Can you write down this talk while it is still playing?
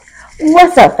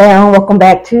What's up, fam? Welcome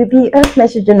back to the Earth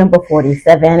Messenger number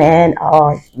 47. And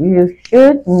you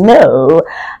should know,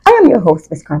 I am your host,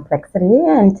 Miss Complexity.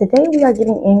 And today we are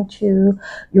getting into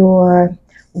your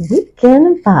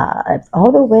weekend vibes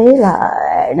all the way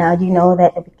live. Now, you know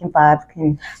that the weekend vibes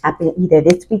can happen either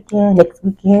this weekend, next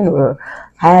weekend, or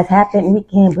has happened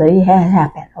weekend, but it has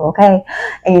happened, okay?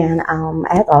 And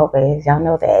as always, y'all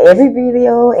know that every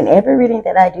video and every reading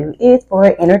that I do is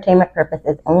for entertainment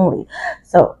purposes only.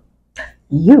 So,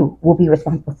 you will be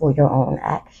responsible for your own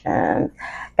actions.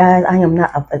 Guys, I am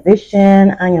not a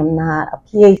physician. I am not a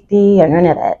PhD or none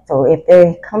of that. So if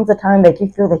there comes a time that you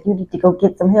feel that you need to go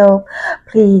get some help,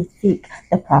 please seek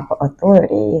the proper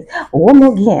authorities. One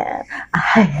more again,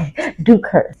 I do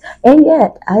curse. And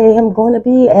yet, I am going to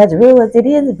be as real as it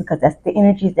is because that's the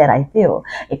energies that I feel.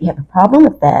 If you have a problem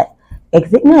with that,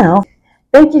 exit now.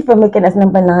 Thank you for making us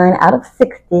number 9 out of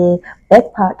 60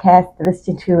 best podcasts to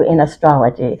listen to in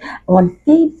astrology on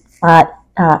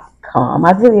feedspot.com.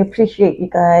 I really appreciate you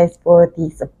guys for the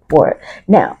support.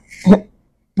 Now,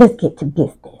 let's get to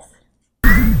business.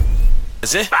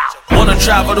 Wanna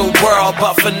travel the world,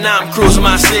 but for now I'm cruising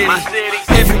my city.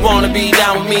 If you wanna be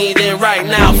down with me, then right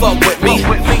now fuck with me.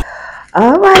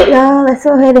 All right, y'all, let's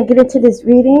go ahead and get into this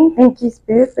reading. Thank you,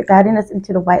 Spirit, for guiding us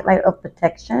into the white light of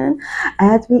protection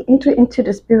as we enter into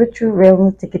the spiritual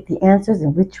realm to get the answers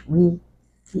in which we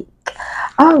seek.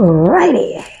 All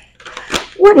righty.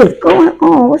 What is going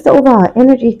on? What's the overall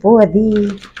energy for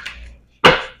the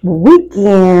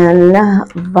weekend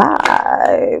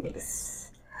vibes?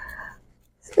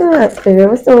 Good, Spirit.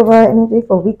 What's the overall energy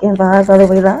for weekend vibes all the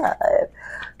way live?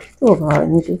 What's the overall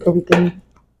energy for weekend?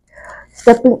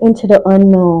 Stepping into the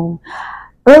unknown.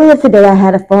 Earlier today, I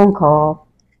had a phone call,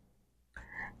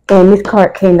 and this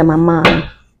card came to my mind,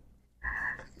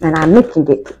 and I mentioned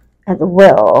it as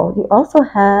well. You also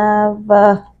have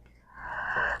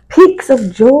peaks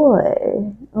of joy,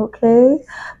 okay?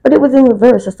 But it was in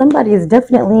reverse, so somebody is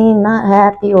definitely not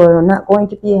happy or not going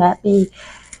to be happy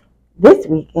this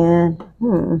weekend.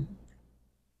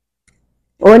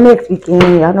 Or next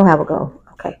weekend. Y'all know how it goes.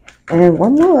 Okay, and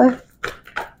one more.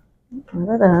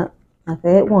 I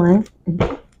said one.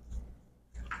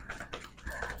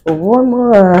 One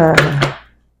more.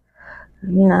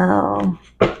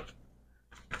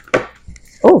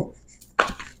 Oh.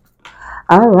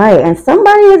 All right. And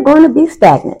somebody is going to be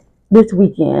stagnant this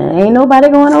weekend. Ain't nobody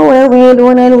going nowhere. We ain't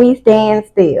doing anything. We staying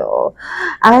still.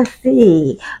 I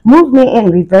see movement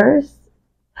in reverse,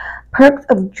 perks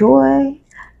of joy,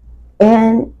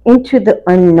 and into the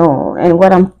unknown. And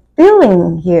what I'm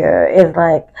feeling here is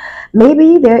like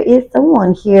maybe there is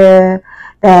someone here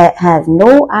that has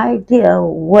no idea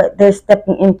what they're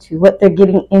stepping into, what they're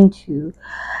getting into.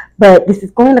 But this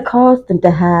is going to cause them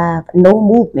to have no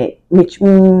movement, which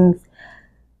means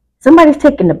somebody's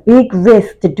taking a big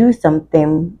risk to do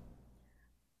something,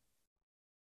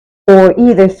 or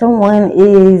either someone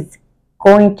is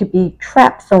going to be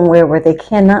trapped somewhere where they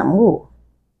cannot move.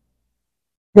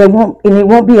 It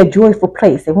won't be a joyful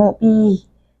place. It won't be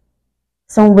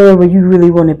somewhere where you really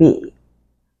want to be.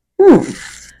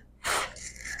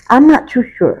 I'm not too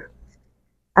sure.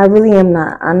 I really am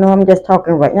not. I know I'm just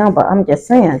talking right now, but I'm just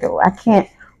saying, though. I can't.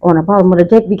 On the bottom of the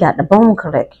deck, we got the bone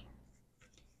collection.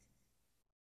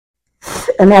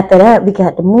 And after that, we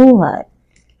got the moonlight.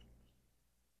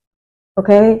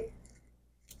 Okay?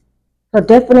 So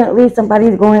definitely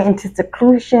somebody's going into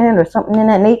seclusion or something in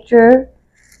that nature.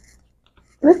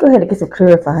 Let's go ahead and get some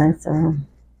clarifying some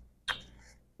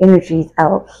energies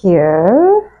out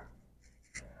here.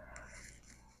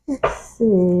 Let's see.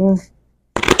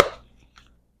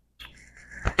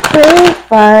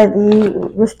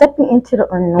 We're stepping into the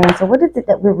unknown. So what is it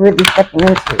that we're really stepping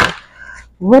into?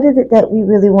 What is it that we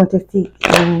really want to seek?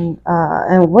 And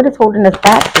what is holding us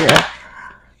back here?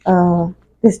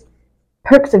 This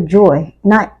perks of joy,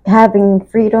 not having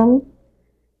freedom.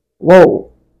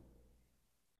 Whoa.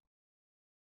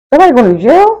 Somebody going to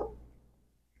jail?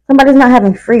 Somebody's not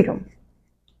having freedom.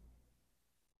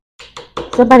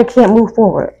 Somebody can't move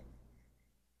forward.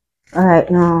 All right,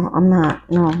 no, I'm not.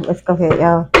 No, let's go ahead,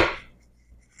 y'all.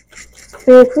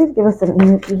 Please give us some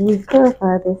energy. Please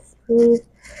clarify this, please.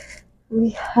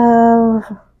 We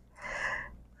have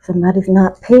somebody's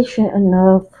not patient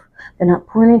enough. They're not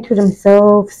pouring into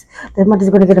themselves. Somebody's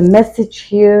going to get a message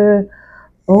here.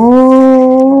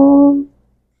 Oh,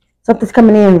 something's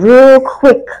coming in real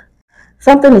quick.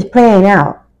 Something is playing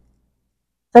out.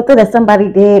 Something that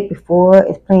somebody did before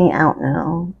is playing out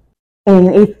now, and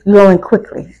it's going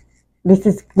quickly. This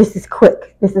is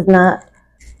quick. This is not.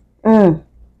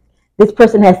 This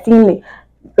person has seen it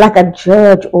like a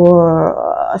judge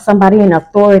or somebody in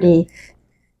authority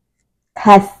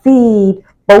has seen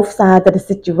both sides of the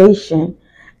situation,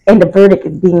 and the verdict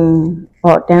is being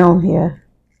brought down here.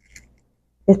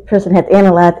 This person has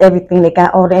analyzed everything. They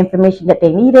got all the information that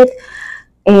they needed,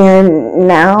 and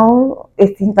now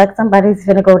it seems like somebody's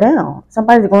going to go down.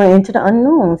 Somebody's going into the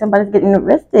unknown. Somebody's getting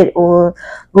arrested or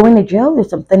going to jail or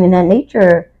something in that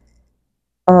nature.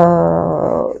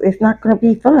 It's not going to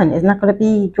be fun. It's not going to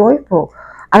be joyful.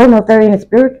 I don't know if they're in a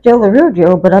spiritual jail or real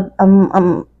jail, but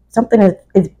I'm something is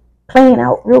playing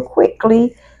out real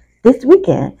quickly this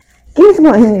weekend. Give me some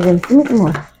more energy. Give me some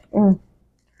more.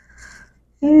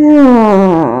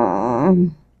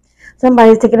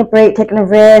 Somebody's taking a break, taking a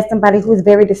rest. Somebody who's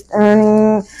very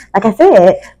discerning. Like I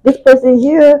said, this person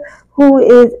here who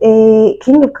is a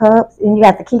King of Cups, and you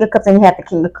got the King of Cups and you have the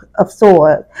King of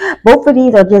Swords. Both of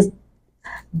these are just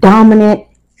dominant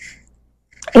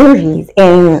energies,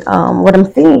 and what I'm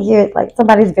seeing here is like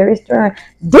somebody's very stern.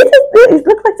 It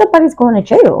looks like somebody's going to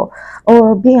jail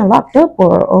or being locked up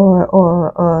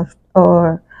or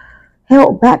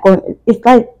held back, or it's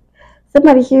like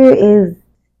somebody here is.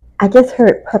 I just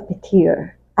heard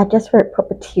puppeteer.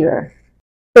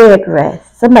 Bed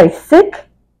rest. Somebody's sick.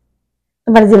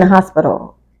 Somebody's in the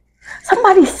hospital.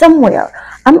 Somebody's somewhere.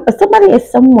 Somebody is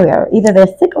somewhere. Either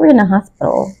they're sick or in the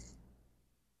hospital.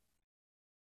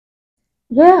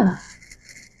 Yeah.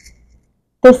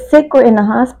 They're sick or in the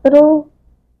hospital.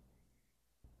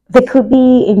 They could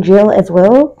be in jail as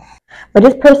well. But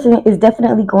this person is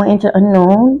definitely going into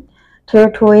unknown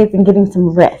territories and getting some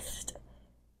rest.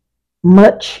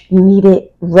 Much needed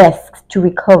rest to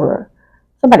recover.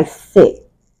 Somebody's sick.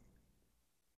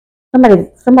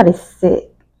 Somebody's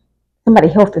sick.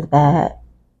 Somebody's health is bad.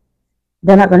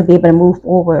 They're not going to be able to move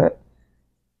forward.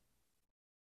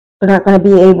 They're not going to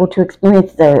be able to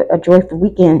experience a joyful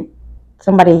weekend.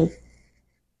 Somebody's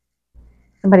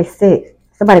sick.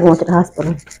 Somebody going to the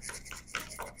hospital.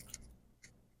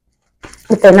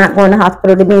 If they're not going to the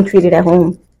hospital, they're being treated at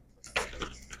home.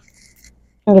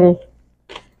 Look at this.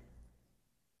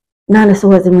 Nine of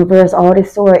Swords in reverse. All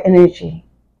this sword energy.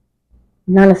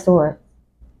 Nine of Swords.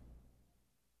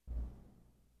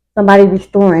 Somebody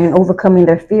restoring and overcoming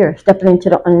their fear, stepping into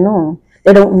the unknown.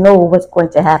 They don't know what's going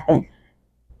to happen.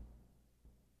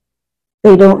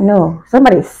 They don't know.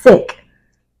 Somebody's sick.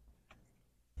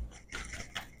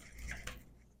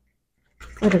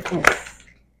 What is this?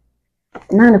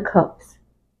 Nine of Cups.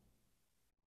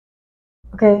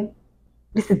 Okay?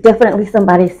 This is definitely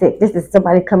somebody sick. This is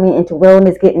somebody coming into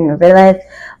wellness, getting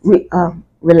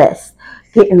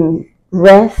getting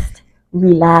rest,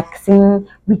 relaxing,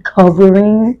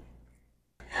 recovering.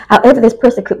 However, this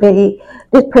person could be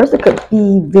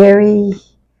very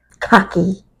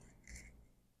cocky,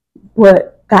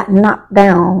 but got knocked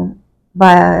down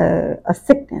by a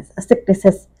sickness. A sickness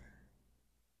has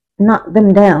knocked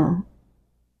them down.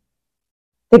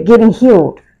 They're getting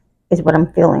healed, is what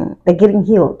I'm feeling. They're getting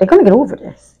healed. They're going to get over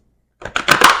this.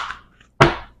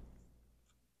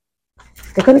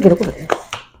 They're going to get over this.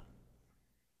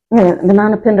 Yeah, the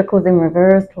Nine of Pentacles in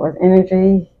reverse towards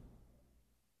energy.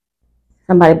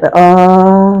 Somebody, but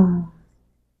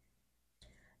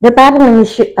they're battling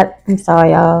this shit. I'm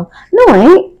sorry, y'all. No, I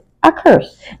ain't. I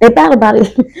curse. They're battling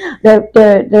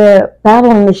they're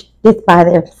battling this by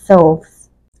themselves.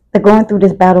 They're going through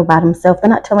this battle by themselves. They're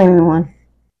not telling anyone.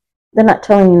 I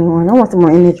want some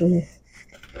more energies.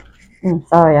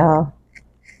 Sorry, y'all.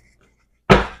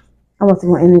 I want some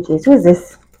more energies. Who is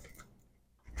this?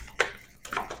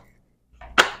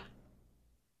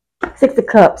 Six of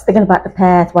Cups. Thinking about the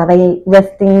past while they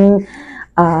resting.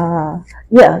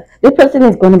 Yeah, this person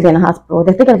is going to be in the hospital.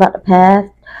 They're thinking about the past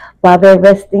while they're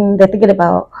resting. They're thinking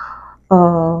about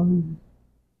how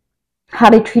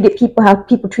they treated people, how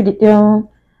people treated them.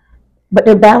 But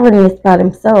they're battling this by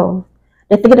themselves.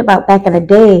 They're thinking about back in the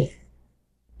day,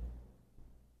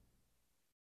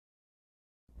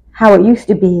 how it used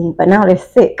to be, but now they're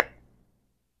sick.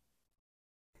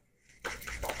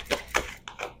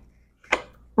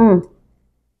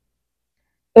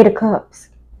 Eight of Cups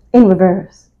in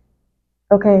reverse.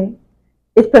 Okay,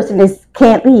 this person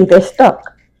can't leave. They're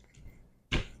stuck.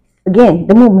 Again,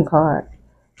 the movement card.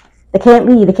 They can't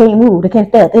leave. They can't move. They can't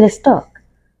step. They're just stuck.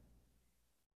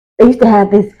 They used to have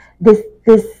this.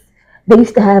 They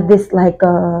used to have this like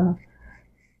I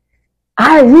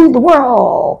rule the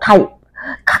world type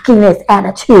cockiness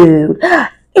attitude.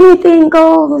 Anything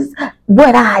goes.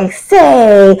 What I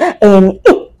say, and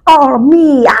it's all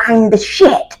me. I'm the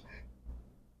shit.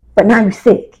 But now you're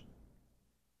sick.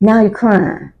 Now you're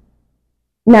crying.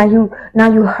 Now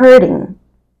you're hurting.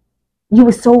 You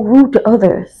were so rude to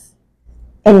others,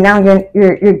 and now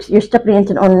you're stepping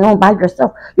into the unknown by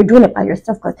yourself. You're doing it by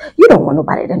yourself because you don't want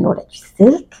nobody to know that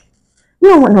you're sick. You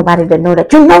don't want nobody to know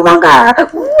that you're no longer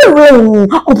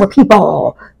ruling over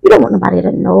people. You don't want nobody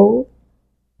to know.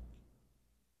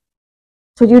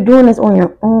 So you're doing this on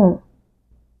your own.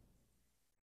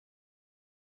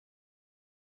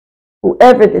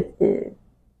 Whoever this is,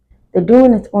 they're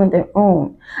doing this on their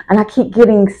own. And I keep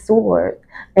getting swords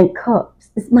and cups.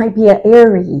 This might be an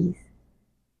Aries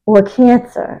or a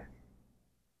Cancer.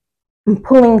 I'm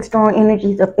pulling strong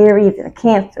energies of Aries and a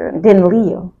Cancer and then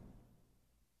Leo.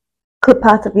 Could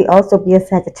possibly also be a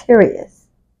Sagittarius.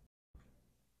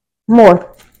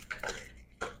 More.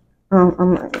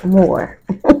 More.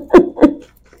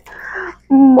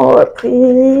 More,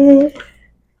 please.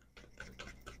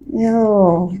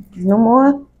 No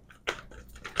more.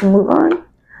 Move on.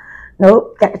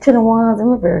 Nope. Got the Ten of Wands in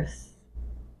reverse.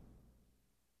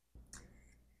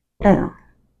 Damn.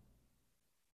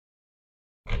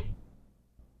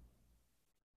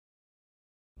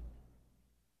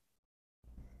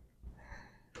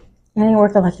 It ain't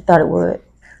working like you thought it would.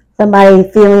 Somebody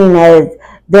feeling as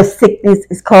their sickness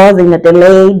is causing the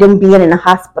delay, them being in the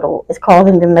hospital is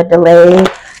causing them a delay,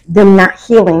 them not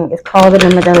healing is causing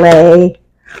them a delay.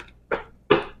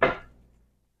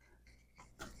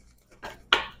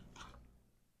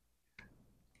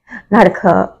 Not a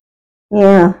cup.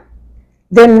 Yeah.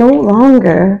 They're no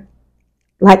longer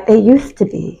like they used to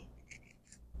be.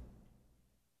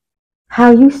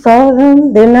 How you saw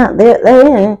them, they're not, they're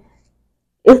in.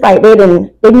 It's like they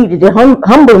needed to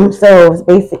humble themselves,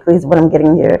 basically, is what I'm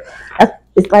getting here.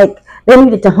 It's like they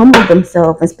needed to humble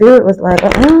themselves, and Spirit was like,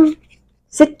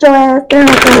 sit your ass down.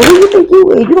 So who do you think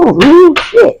you is? You don't rule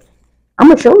shit. I'm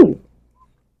going to show you.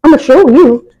 I'm going to show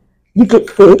you. You get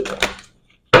sick,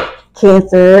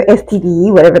 cancer,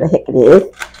 STD, whatever the heck it is,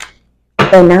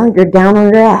 and now you're down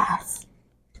on your ass.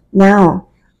 Now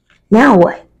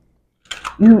what?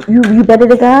 You better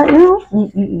than God now?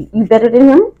 You better than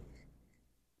him?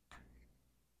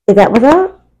 Is that what's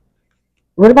up?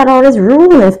 What about all this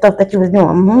ruling and stuff that you was doing?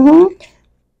 Mm-hmm.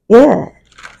 Yeah.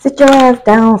 Sit your ass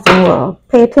down somewhere.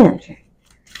 Pay attention.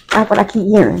 That's what I keep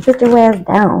hearing. Sit your ass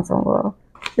down somewhere.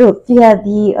 Look, you have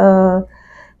the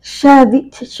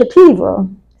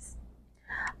Shativa.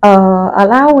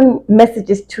 Allowing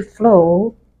messages to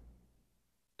flow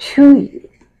to you.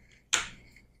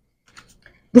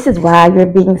 This is why you're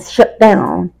being shut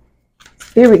down.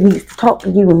 Spirit needs to talk to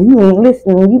you and you ain't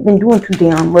listening. You've been doing too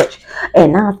damn much.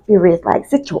 And now Spirit is like,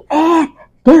 sit your ass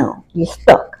down. You're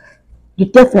stuck. You're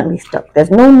definitely stuck. There's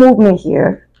no movement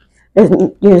here. There's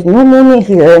no movement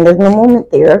here and there's no movement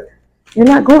there. You're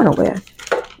not going nowhere.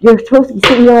 You're supposed to be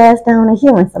sitting your ass down and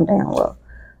healing some damn well.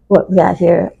 What we got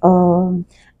here?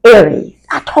 Aries.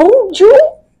 I told you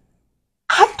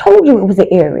it was an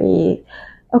Aries.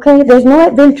 Okay, there's no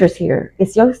adventures here.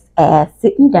 It's your ass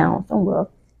sitting down somewhere.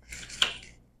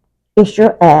 It's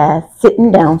your ass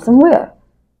sitting down somewhere.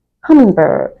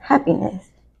 Hummingbird,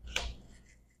 happiness.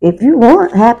 If you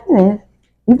want happiness,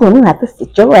 you're going to have to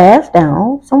sit your ass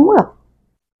down somewhere.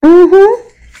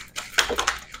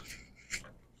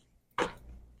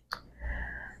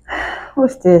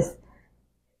 What's this?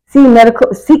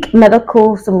 Seek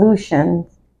medical solutions.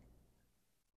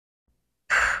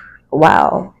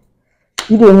 Wow.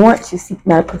 You didn't want to seek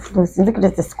medical solutions. Look at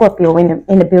this, the Scorpio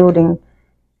in the building.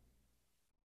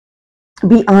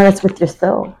 Be honest with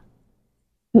yourself.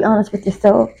 Be honest with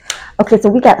yourself. Okay, so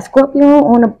we got Scorpio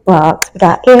on the box. We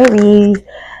got Aries,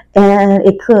 and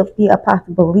it could be a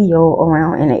possible Leo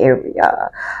around in the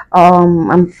area.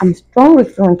 I'm strongly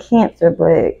feeling Cancer,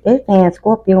 but they're saying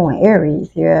Scorpio and Aries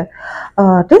here.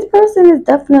 This person is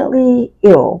definitely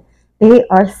ill. They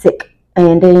are sick.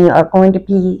 And they are going to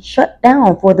be shut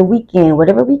down for the weekend,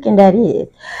 whatever weekend that is.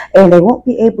 And they won't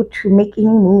be able to make any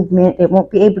movement. They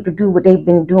won't be able to do what they've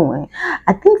been doing.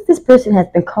 I think this person has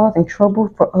been causing trouble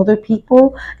for other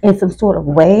people in some sort of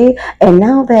way. And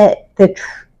now that the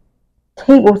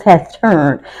tables have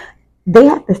turned, they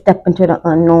have to step into the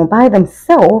unknown by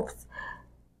themselves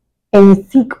and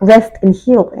seek rest and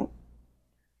healing.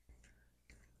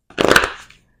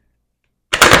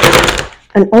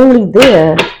 And only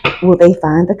there will they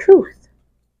find the truth.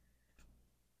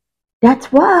 That's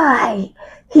why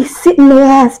he's sitting their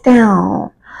ass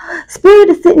down. Spirit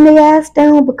is sitting their ass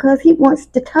down because he wants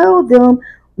to tell them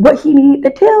what he needs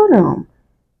to tell them.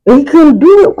 And he couldn't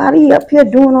do it while he up here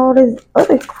doing all this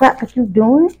other crap that you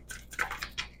doing.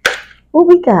 What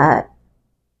we got?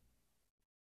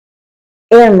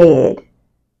 Airmed.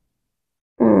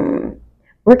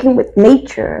 Working with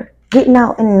nature. Getting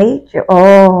out in nature.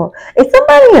 Oh, is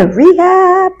somebody in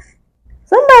rehab?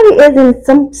 Somebody is in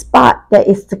some spot that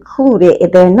is secluded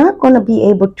and they're not going to be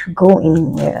able to go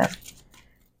anywhere.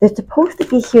 They're supposed to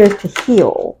be here to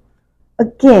heal.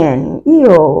 Again,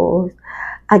 eels.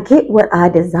 I get what I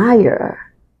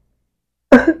desire.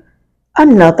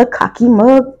 Another cocky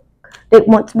mug that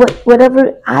wants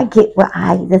whatever. I get what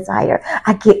I desire.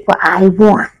 I get what I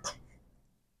want.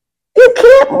 You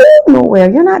can't move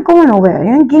nowhere. You're not going nowhere.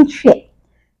 You ain't getting shit.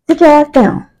 Sit your ass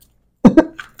down.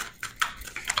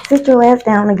 Sit your ass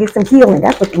down and get some healing.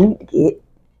 That's what you need to get.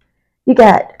 You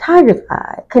got tiger's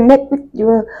eye. Connect with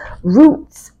your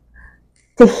roots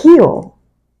to heal.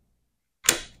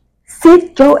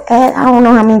 Sit your ass. I don't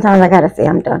know how many times I gotta say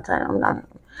I'm done. I'm done.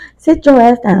 Sit your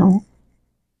ass down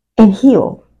and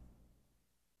heal.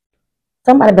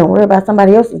 Somebody been worried about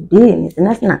somebody else's business, and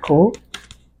that's not cool.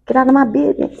 Get out of my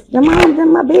business. Your mom's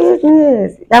in my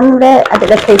business. I remember that. I did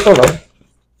that case solo.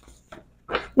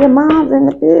 Your mom's in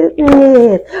the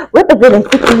business. Representing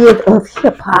 50 years of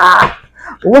hip hop.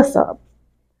 What's up?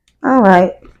 All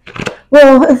right.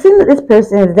 Well, it seems that this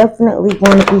person is definitely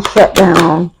going to be shut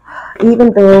down,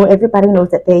 even though everybody knows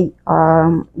that they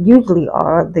usually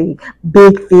are the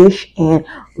big fish and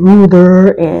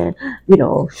ruler and,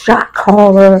 shot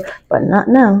caller, but not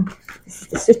now.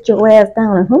 Sit your ass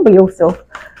down and humble yourself.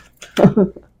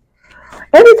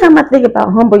 Every time I think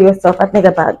about humble yourself, I think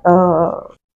about,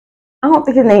 I don't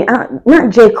think his name, not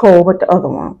J. Cole, but the other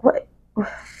one. What?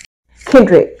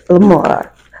 Kendrick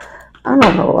Lamar. I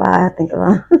don't know why I think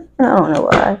about I don't know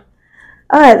why.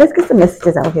 Alright, let's get some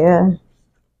messages out here.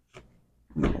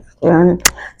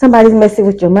 Somebody's messing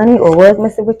with your money or was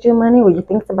messing with your money, or you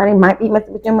think somebody might be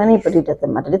messing with your money, but it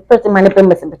doesn't matter. This person might have been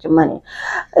messing with your money.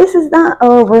 This is not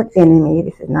a work enemy.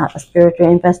 This is not a spiritual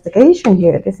investigation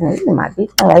here. This might be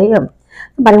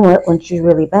somebody wants you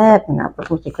really bad and not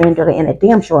with your granddaughter and a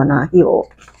damn sure not healed.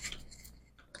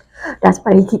 That's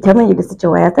why he keep telling you to sit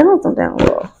your ass down sometime.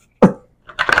 Well,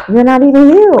 you're not even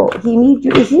healed. He needs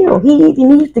you to heal. He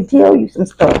needs to tell you some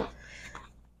stuff.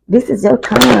 This is your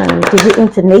time to get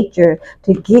into nature,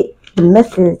 to get the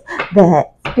message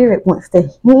that Spirit wants to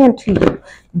hand to you.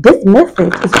 This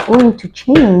message is going to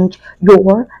change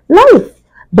your life.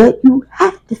 But you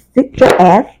have to sit your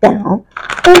ass down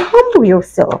and humble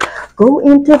yourself. Go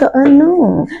into the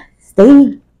unknown.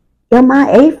 Stay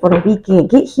MIA for the weekend.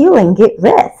 Get healing. Get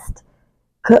rest.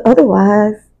 Because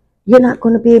otherwise, you're not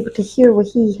going to be able to hear what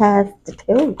he has to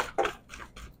tell you.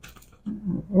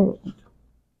 Mm-hmm.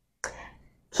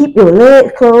 Keep your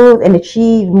legs closed and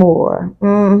achieve more.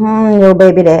 Your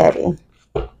baby daddy.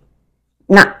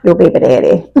 Not your baby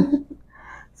daddy.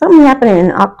 Something happened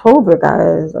in October,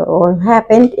 guys, or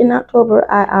happened in October.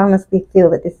 I honestly feel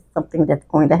that this is something that's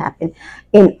going to happen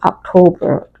in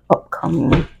October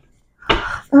upcoming.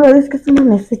 Alright, let's get some more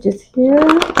messages here.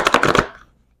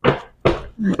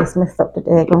 I just messed up the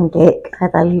daggone deck,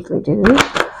 as I usually do.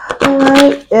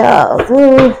 Alright, yeah,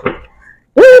 so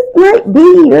this might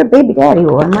be your baby daddy,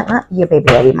 or it might not be your baby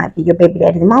daddy. It might be your baby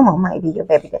daddy's mama, might be your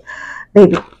baby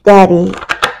daddy.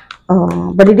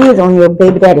 But it is on your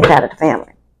baby daddy side of the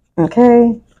family.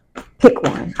 Okay? Pick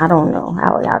one. I don't know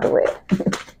how y'all do it.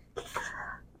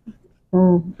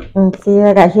 See,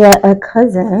 I got here a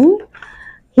cousin.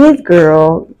 His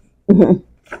girl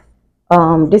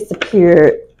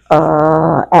disappeared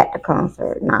at the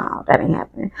concert. No, that ain't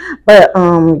happening. But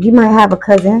you might have a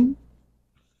cousin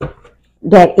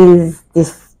that is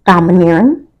this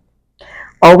domineering,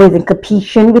 always in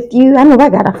competition with you. I know I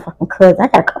got a fucking cousin. I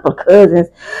got a couple of cousins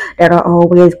that are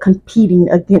always competing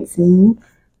against me.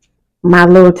 My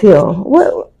little tail.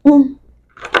 What?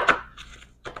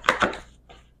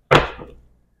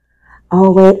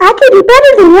 Always. I can do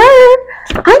better than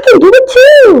her. I can do it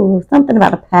too. Something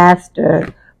about a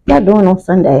pastor. What y'all doing on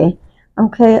Sunday?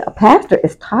 Okay, a pastor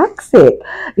is toxic.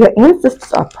 Your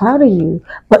ancestors are proud of you,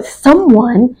 but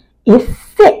someone is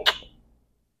sick.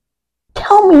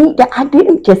 Tell me that I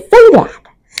didn't just say that.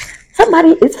 Somebody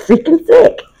is freaking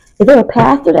sick. Is there a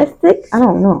pastor that's sick? I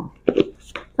don't know.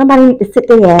 Somebody need to sit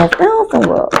their ass down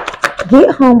somewhere.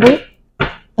 Get humble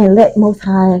and let Most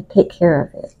High take care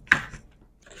of it.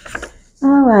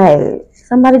 Alright.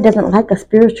 Somebody doesn't like a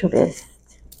spiritualist.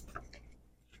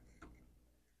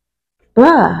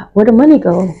 Bruh, where the money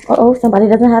go? Somebody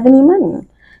doesn't have any money.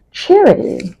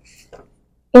 Charity.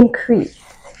 Increase.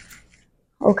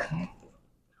 Okay,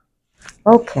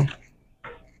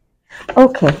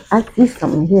 I see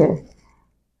something here.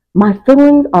 My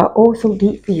feelings are oh so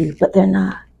deep for you, but they're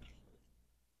not.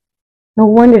 No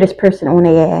wonder this person on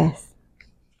their ass.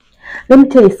 Let me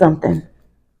tell you something.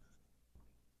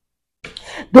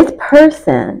 This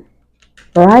person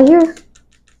right here,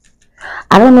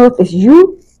 I don't know if it's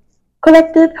you,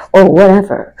 collective, or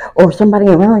whatever, or somebody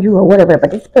around you or whatever,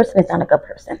 but this person is not a good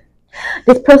person.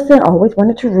 This person always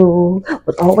wanted to rule,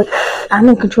 was always, I'm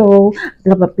in control,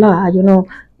 blah, blah, blah,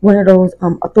 one of those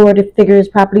authoritative figures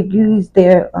probably used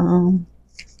their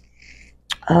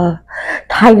uh,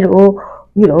 title,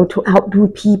 to outdo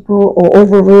people or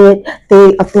overrid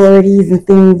the authorities and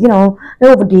things. They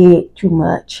overdid too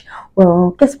much.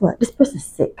 Well, guess what? This person's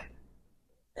sick.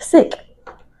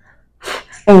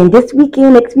 And this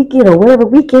weekend, next weekend, or whatever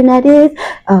weekend that is,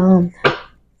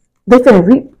 they finna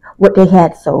reap what they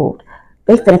had sowed.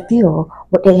 They finna feel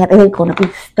what they had. They're gonna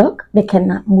be stuck. They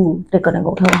cannot move. They're gonna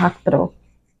go to the hospital.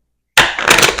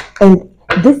 And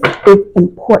this is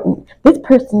important. This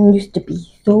person used to be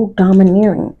so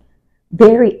domineering,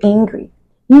 very angry.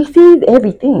 He sees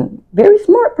everything. Very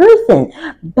smart person,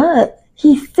 but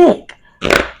he's sick.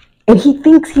 And he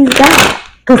thinks he's God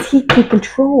because he can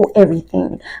control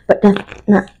everything. But that's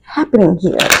not happening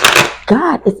here.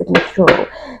 God is in control.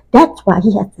 That's why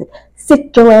he has to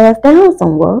sit your ass down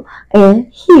somewhere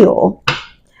and heal.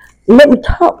 Let me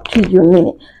talk to you a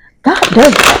minute. God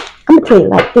does that. I'm going to tell you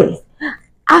like this.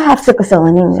 I have sickle cell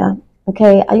anemia.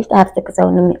 Okay, I used to have sickle cell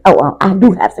anemia. Oh, well, I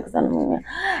do have sickle cell anemia.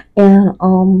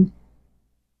 And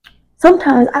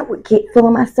sometimes I would get full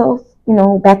of myself.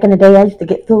 Back in the day, I used to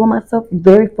get full of myself,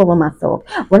 very full of myself.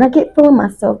 When I get full of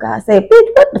myself, God said, bitch,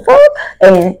 what the fuck?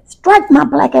 And strike my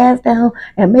black ass down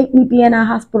and make me be in a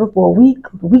hospital for a week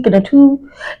and two.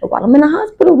 And while I'm in the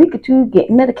hospital, a week or two,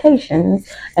 getting medications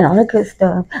and all that good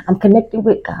stuff, I'm connected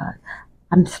with God.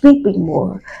 I'm sleeping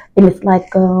more. And it's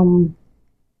like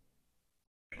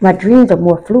my dreams are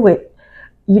more fluid,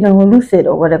 lucid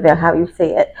or whatever, how you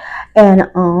say it. And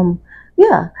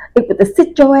yeah, it would to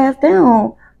sit your ass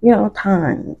down,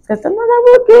 times. Because sometimes I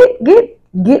will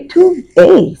get to,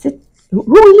 hey, who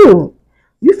are you?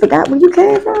 You forgot where you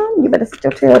came from? You better sit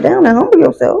your tail down and humble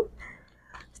yourself.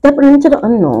 Stepping into the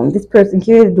unknown. This person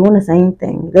here is doing the same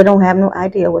thing. They don't have no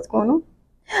idea what's going on.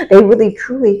 They really,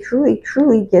 truly, truly,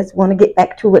 truly just want to get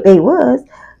back to what they was.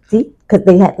 See, because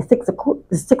they had the six of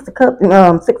cups, six of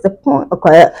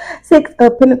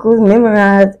pentacles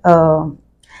memorized.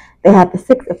 They had the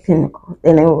six of pentacles,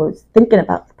 and they was thinking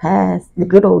about the past, the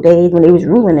good old days when they was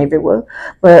ruling everywhere.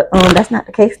 But that's not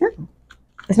the case now.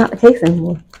 It's not the case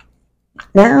anymore.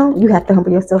 Now you have to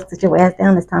humble yourself, sit your ass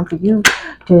down. It's time for you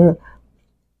to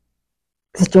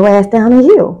sit your ass down and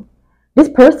heal. This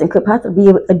person could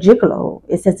possibly be a gigolo.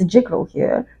 It says a gigolo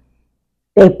here.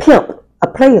 They pimp, a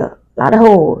player, a lot of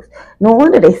hoes. No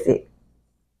wonder they sick.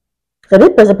 So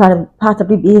this person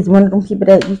possibly be one of them people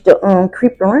that used to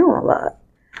creep around a lot.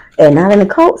 And not in the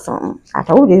cult something. I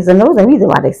told you, it's another reason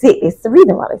why they sick. It's the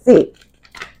reason why they sick.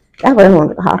 That's why they want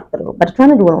to go to the hospital. But they're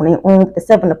trying to do it on their own with the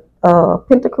seven of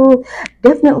pentacles.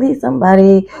 Definitely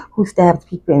somebody who stabs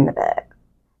people in the back.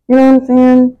 You know what I'm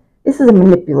saying? This is a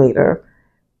manipulator.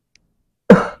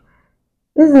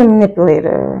 This is a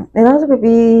manipulator. It also could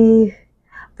be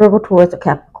Virgo, Taurus, or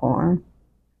Capricorn.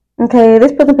 Okay,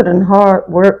 this person put in hard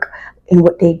work in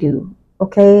what they do.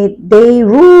 Okay, they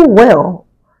rule well,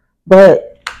 but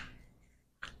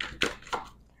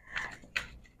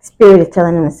Spirit is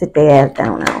telling them to sit their ass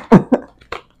down now.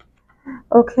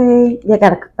 Okay, you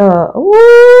gotta.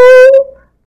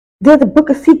 There's a book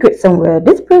of secrets somewhere.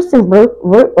 This person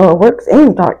works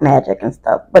in dark magic and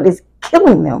stuff, but it's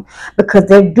killing them because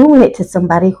they're doing it to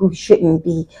somebody who shouldn't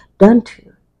be done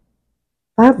to.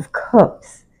 Five of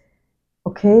Cups.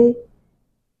 Okay.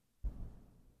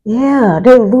 Yeah,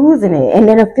 they're losing it, and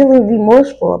then they're feeling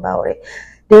remorseful about it.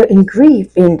 They're in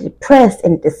grief and depressed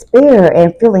and despair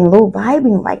and feeling low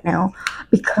vibing right now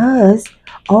because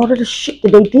all of the shit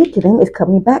that they did to them is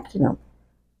coming back to them.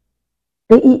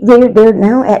 They're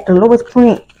now at the lowest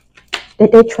point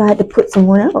that they tried to put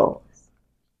someone else.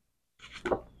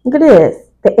 Look at this.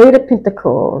 The Eight of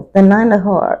Pentacles, the Nine of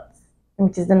Hearts,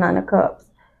 which is the Nine of Cups.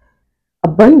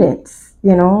 Abundance,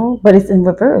 but it's in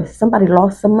reverse. Somebody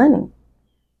lost some money.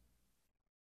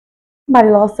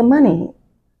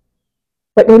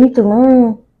 But they need to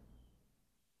learn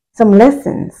some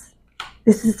lessons.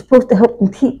 This is supposed to help them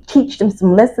teach them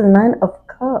some lessons. Nine of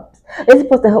Cups. It's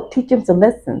supposed to help teach them some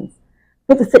lessons.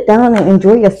 You have to sit down and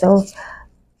enjoy yourself,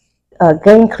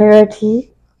 gain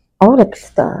clarity, all that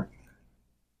stuff.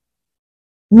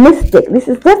 Mystic. This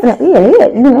is definitely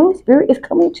it. Spirit is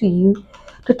coming to you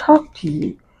to talk to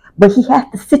you, but he has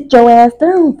to sit your ass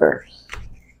down first,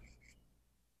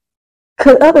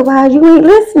 because otherwise you ain't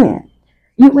listening.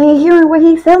 You ain't hearing what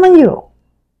he's telling you.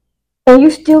 And you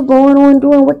still going on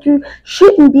doing what you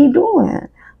shouldn't be doing.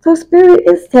 So Spirit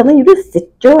is telling you to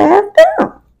sit your ass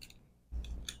down.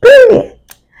 Period.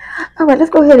 All right,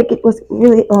 let's go ahead and get what's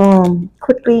really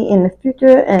quickly in the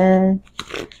future, and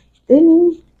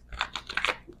then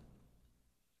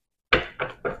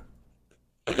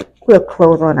we'll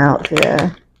close on out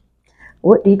here.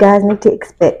 What do you guys need to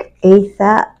expect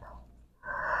ASAP?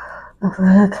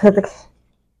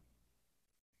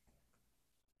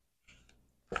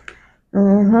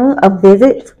 A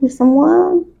visit from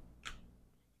someone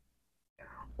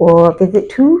or a visit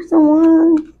to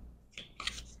someone.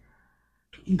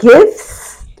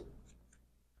 Gifts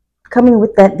coming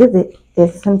with that visit.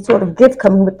 There's some sort of gift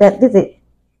coming with that visit.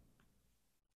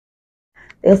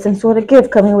 There's some sort of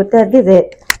gift coming with that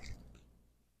visit.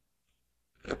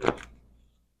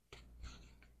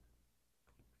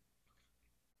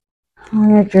 On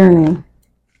your journey.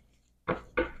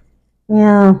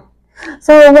 Yeah.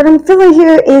 So what I'm feeling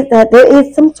here is that there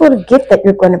is some sort of gift that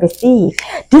you're going to receive.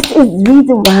 This is the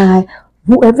reason why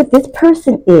whoever this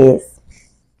person is,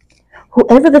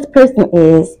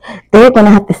 they're going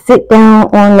to have to sit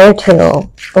down on their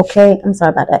tail. Okay? I'm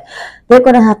sorry about that. They're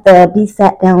going to have to be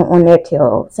sat down on their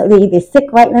tail. So they're either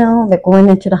sick right now, they're going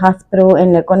into the hospital,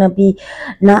 and they're going to be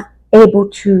not able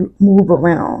to move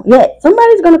around. Yet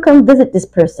somebody's going to come visit this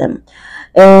person.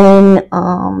 And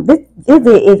this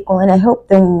visit is going to help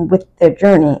them with their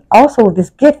journey. Also, this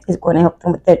gift is going to help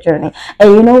them with their journey.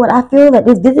 And you know what I feel that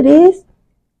this visit is?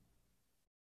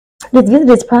 This visit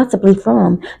is possibly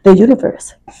from the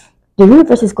universe. The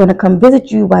universe is going to come visit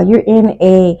you while you're in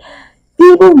a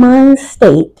feeble mind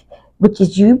state, which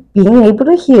is you being able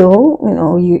to heal. You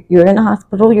know, you're in a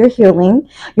hospital, you're healing,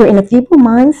 you're in a feeble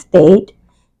mind state,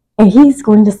 and he's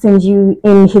going to send you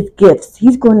in his gifts.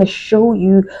 He's going to show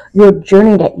you your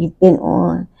journey that you've been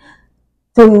on.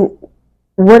 So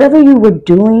whatever you were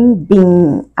doing,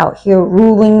 being out here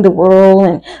ruling the world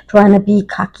and trying to be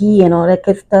cocky and all that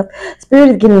good stuff, Spirit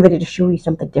is getting ready to show you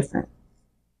something different.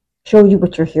 Show you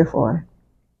what you're here for.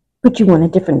 Put you on a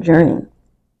different journey.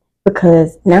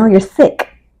 Because now you're sick.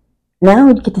 Now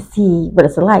you get to see what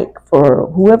it's like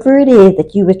for whoever it is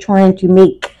that you were trying to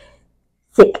make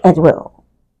sick as well,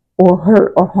 or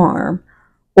hurt or harm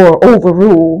or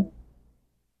overrule.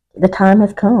 The time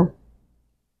has come.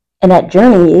 And that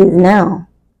journey is now.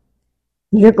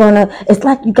 It's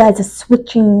like you guys are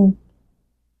switching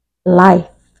life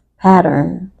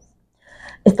patterns.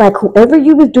 It's like whoever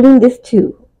you was doing this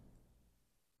to,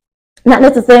 not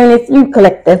necessarily it's you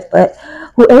collective, but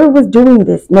whoever was doing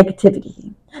this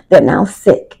negativity, they're now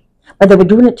sick. But they were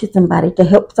doing it to somebody, to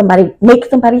help somebody, make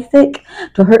somebody sick,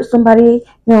 to hurt somebody,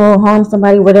 harm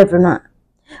somebody, whatever not.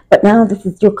 But now this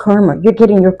is your karma. You're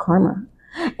getting your karma.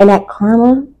 And that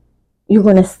karma, you're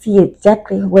going to see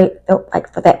exactly what it felt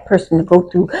like for that person to go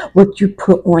through what you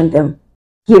put on them.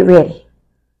 Get ready.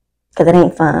 Because it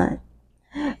ain't fun.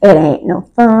 It ain't no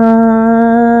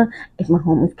fun if my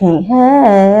homies can't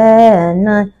have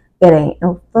none. It ain't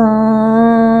no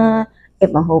fun if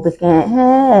my homies can't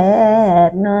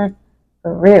have none.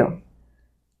 For real.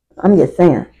 I'm just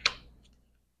saying.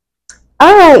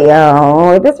 Alright,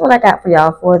 y'all. This is what I got for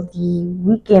y'all for the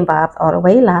weekend vibes all the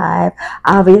way live.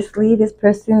 Obviously, this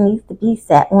person needs to be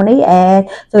sat on their ass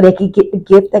so they can get the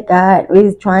gift that God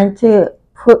is trying to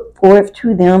put forth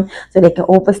to them, so they can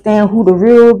understand who the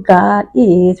real God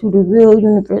is, who the real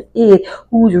universe is,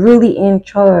 who's really in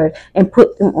charge, and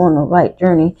put them on the right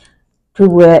journey to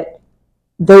what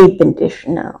they've been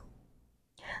dishing out.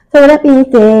 So with that being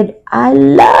said, I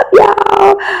love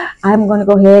y'all. I'm going to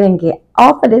go ahead and get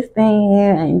off of this thing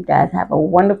here, and you guys have a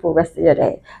wonderful rest of your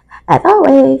day. As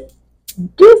always,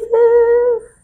 deuces.